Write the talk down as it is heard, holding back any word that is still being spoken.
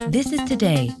This is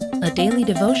Today, a daily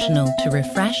devotional to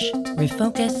refresh,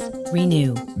 refocus,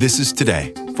 renew. This is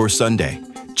Today for Sunday,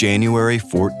 January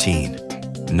 14.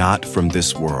 Not from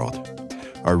this world.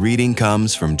 Our reading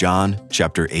comes from John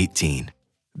chapter 18.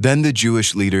 Then the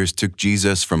Jewish leaders took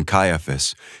Jesus from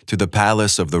Caiaphas to the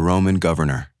palace of the Roman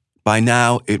governor. By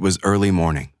now it was early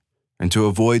morning, and to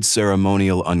avoid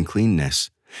ceremonial uncleanness,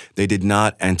 they did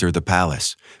not enter the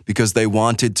palace because they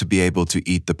wanted to be able to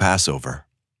eat the Passover.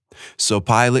 So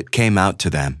Pilate came out to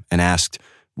them and asked,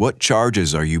 "What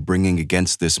charges are you bringing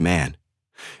against this man?"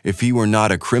 "If he were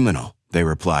not a criminal," they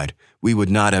replied, "we would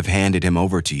not have handed him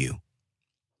over to you."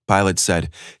 Pilate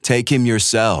said, "Take him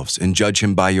yourselves and judge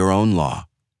him by your own law."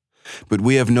 "But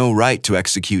we have no right to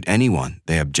execute anyone,"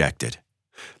 they objected.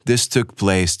 This took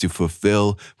place to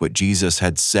fulfill what Jesus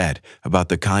had said about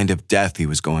the kind of death he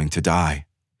was going to die.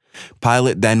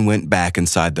 Pilate then went back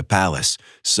inside the palace,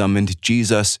 summoned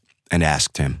Jesus, and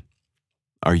asked him,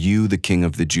 "Are you the king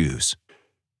of the Jews?"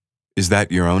 "Is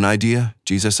that your own idea?"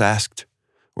 Jesus asked.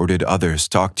 "Or did others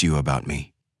talk to you about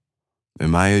me?"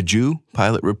 "Am I a Jew?"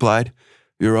 Pilate replied.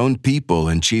 "Your own people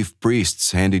and chief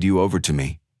priests handed you over to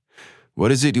me.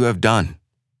 What is it you have done?"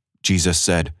 Jesus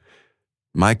said,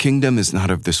 "My kingdom is not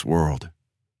of this world.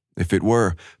 If it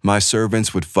were, my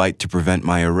servants would fight to prevent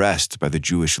my arrest by the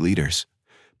Jewish leaders.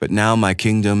 But now my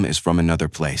kingdom is from another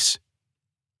place."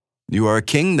 "You are a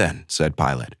king then," said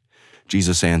Pilate.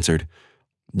 Jesus answered,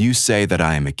 "You say that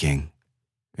I am a king.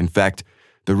 In fact,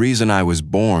 the reason I was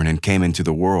born and came into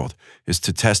the world is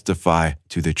to testify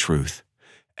to the truth.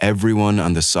 Everyone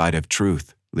on the side of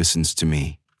truth listens to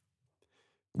me."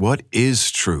 "What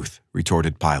is truth?"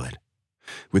 retorted Pilate.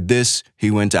 With this,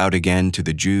 he went out again to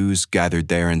the Jews gathered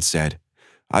there and said,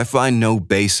 "I find no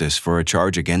basis for a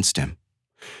charge against him.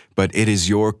 But it is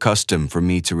your custom for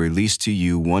me to release to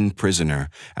you one prisoner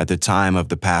at the time of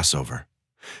the Passover.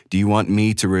 Do you want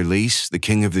me to release the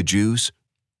King of the Jews?"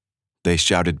 They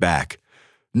shouted back,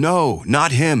 "No,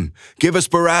 not him! Give us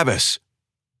Barabbas!"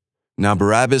 Now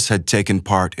Barabbas had taken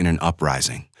part in an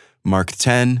uprising. Mark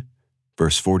 10,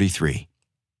 verse 43.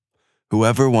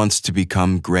 "Whoever wants to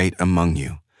become great among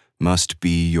you must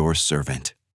be your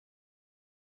servant."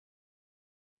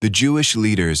 The Jewish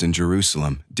leaders in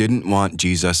Jerusalem didn't want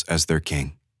Jesus as their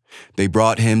king. They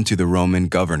brought him to the Roman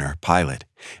governor, Pilate,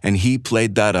 and he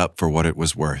played that up for what it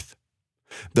was worth.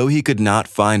 Though he could not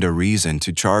find a reason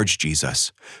to charge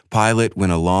Jesus, Pilate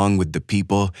went along with the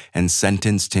people and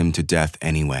sentenced him to death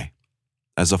anyway.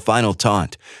 As a final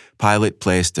taunt, Pilate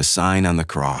placed a sign on the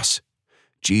cross,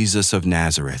 "Jesus of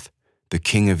Nazareth, the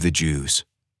King of the Jews."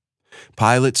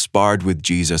 Pilate sparred with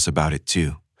Jesus about it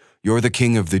too. "You're the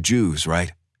King of the Jews,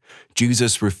 right?"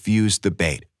 Jesus refused the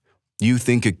bait. "You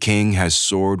think a king has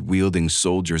sword-wielding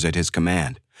soldiers at his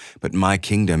command, but my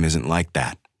kingdom isn't like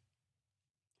that."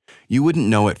 You wouldn't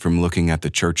know it from looking at the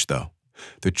church, though.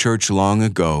 The church long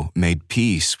ago made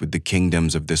peace with the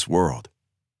kingdoms of this world.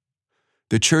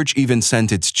 The church even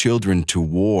sent its children to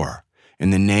war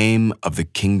in the name of the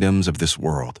kingdoms of this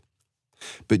world.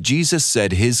 But Jesus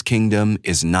said his kingdom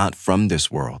is not from this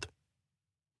world.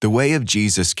 The way of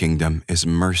Jesus' kingdom is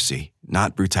mercy,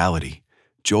 not brutality,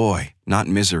 joy, not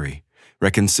misery,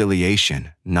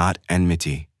 reconciliation, not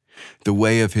enmity. The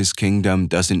way of his kingdom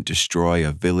doesn't destroy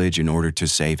a village in order to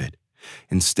save it.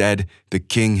 Instead, the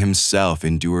king himself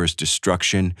endures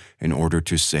destruction in order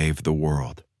to save the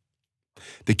world.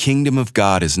 The kingdom of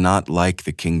God is not like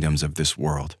the kingdoms of this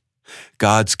world.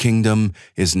 God's kingdom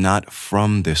is not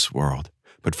from this world,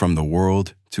 but from the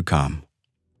world to come.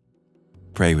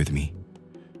 Pray with me.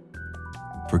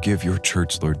 Forgive your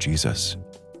church, Lord Jesus.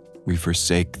 We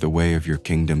forsake the way of your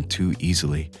kingdom too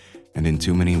easily and in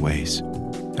too many ways.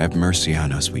 Have mercy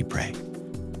on us, we pray.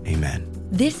 Amen.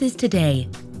 This is Today.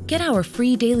 Get our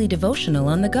free daily devotional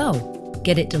on the go.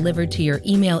 Get it delivered to your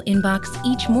email inbox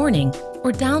each morning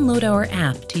or download our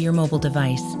app to your mobile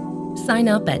device. Sign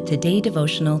up at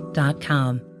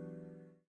todaydevotional.com.